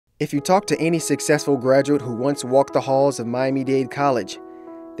If you talk to any successful graduate who once walked the halls of Miami-Dade College,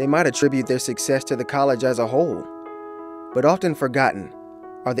 they might attribute their success to the college as a whole. But often forgotten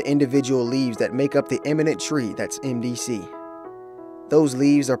are the individual leaves that make up the eminent tree that's MDC. Those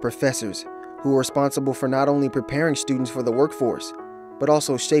leaves are professors who are responsible for not only preparing students for the workforce, but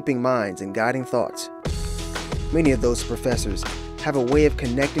also shaping minds and guiding thoughts. Many of those professors have a way of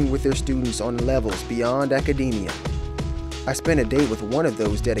connecting with their students on levels beyond academia. I spent a day with one of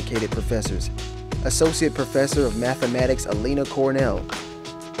those dedicated professors, Associate Professor of Mathematics Alina Coronel,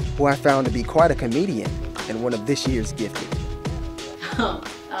 who I found to be quite a comedian and one of this year's gifted.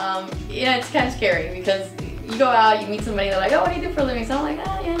 Yeah, it's kind of scary because you go out, you meet somebody, they're like, oh, what do you do for a living? So I'm like,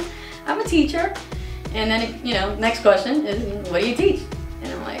 oh yeah, I'm a teacher. And then, next question is, what do you teach?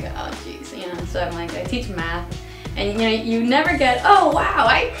 And I'm like, oh geez, so I'm like, I teach math. And you never get, oh wow,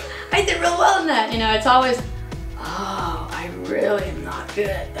 I did real well in that. It's always, oh, I really am not good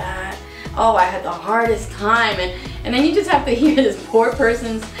at that. Oh, I had the hardest time. And then you just have to hear this poor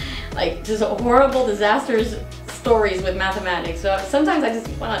person's like just horrible, disastrous stories with mathematics. So sometimes I just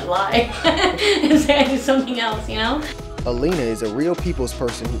want to lie and say I do something else, Alina is a real people's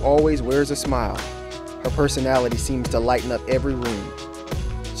person who always wears a smile. Her personality seems to lighten up every room.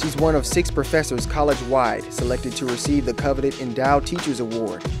 She's one of 6 professors college-wide selected to receive the coveted Endowed Teachers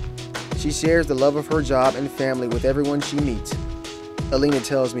Award. She shares the love of her job and family with everyone she meets. Alina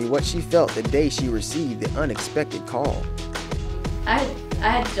tells me what she felt the day she received the unexpected call. I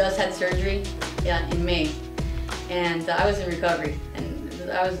had just had surgery in May, and I was in recovery. And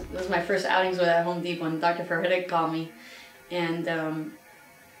it was my first outings with at Home Depot, and Dr. Ferreira called me, and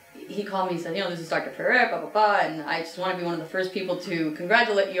he called me and said, this is Dr. Ferreira, blah, blah, blah, and I just want to be one of the first people to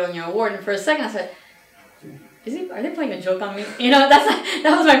congratulate you on your award. And for a second I said, are they playing a joke on me?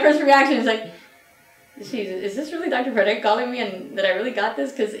 That was my first reaction. It's like, geez, is this really Dr. Ferreira calling me and that I really got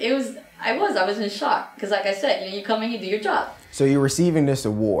this? Because I was in shock. Because like I said, you come in, you do your job. So you're receiving this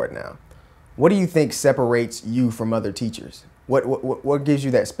award now. What do you think separates you from other teachers? What gives you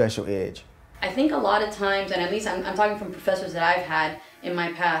that special edge? I think a lot of times, and at least I'm talking from professors that I've had in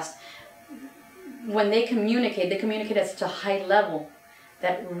my past, when they communicate at such a high level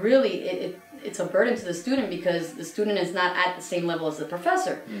that really it's a burden to the student because the student is not at the same level as the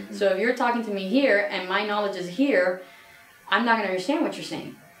professor. Mm-hmm. So if you're talking to me here and my knowledge is here, I'm not going to understand what you're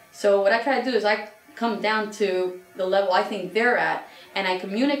saying. So what I try to do is I come down to the level I think they're at, and I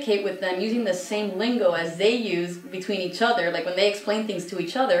communicate with them using the same lingo as they use between each other, like when they explain things to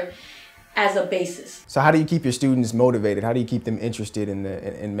each other, as a basis. So how do you keep your students motivated? How do you keep them interested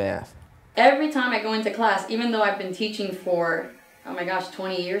in math? Every time I go into class, even though I've been teaching for, oh my gosh,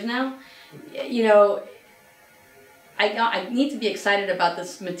 20 years now, I need to be excited about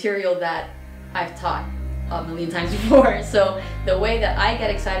this material that I've taught a million times before. So the way that I get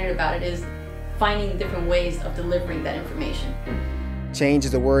excited about it is finding different ways of delivering that information. Change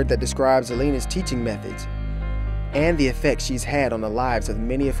is a word that describes Alina's teaching methods and the effect she's had on the lives of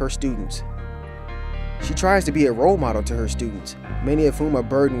many of her students. She tries to be a role model to her students, many of whom are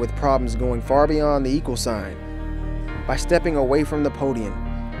burdened with problems going far beyond the equal sign. By stepping away from the podium,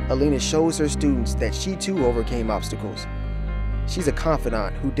 Alina shows her students that she too overcame obstacles. She's a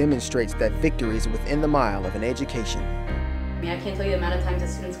confidant who demonstrates that victory is within the mile of an education. I can't tell you the amount of times that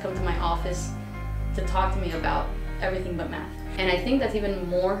students come to my office to talk to me about everything but math. And I think that's even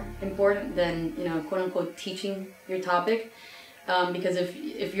more important than, quote-unquote, teaching your topic. Because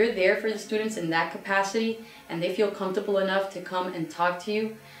if you're there for the students in that capacity and they feel comfortable enough to come and talk to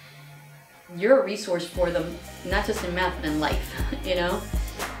you, you're a resource for them, not just in math, but in life,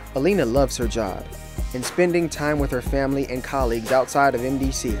 Alina loves her job and spending time with her family and colleagues outside of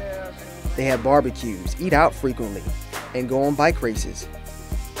MDC. They have barbecues, eat out frequently, and go on bike races.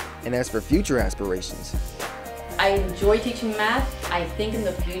 And as for future aspirations, I enjoy teaching math. I think in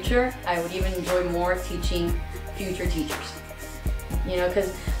the future, I would even enjoy more teaching future teachers.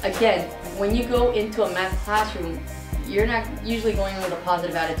 Because again, when you go into a math classroom, you're not usually going in with a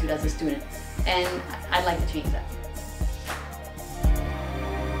positive attitude as a student. And I'd like to change that.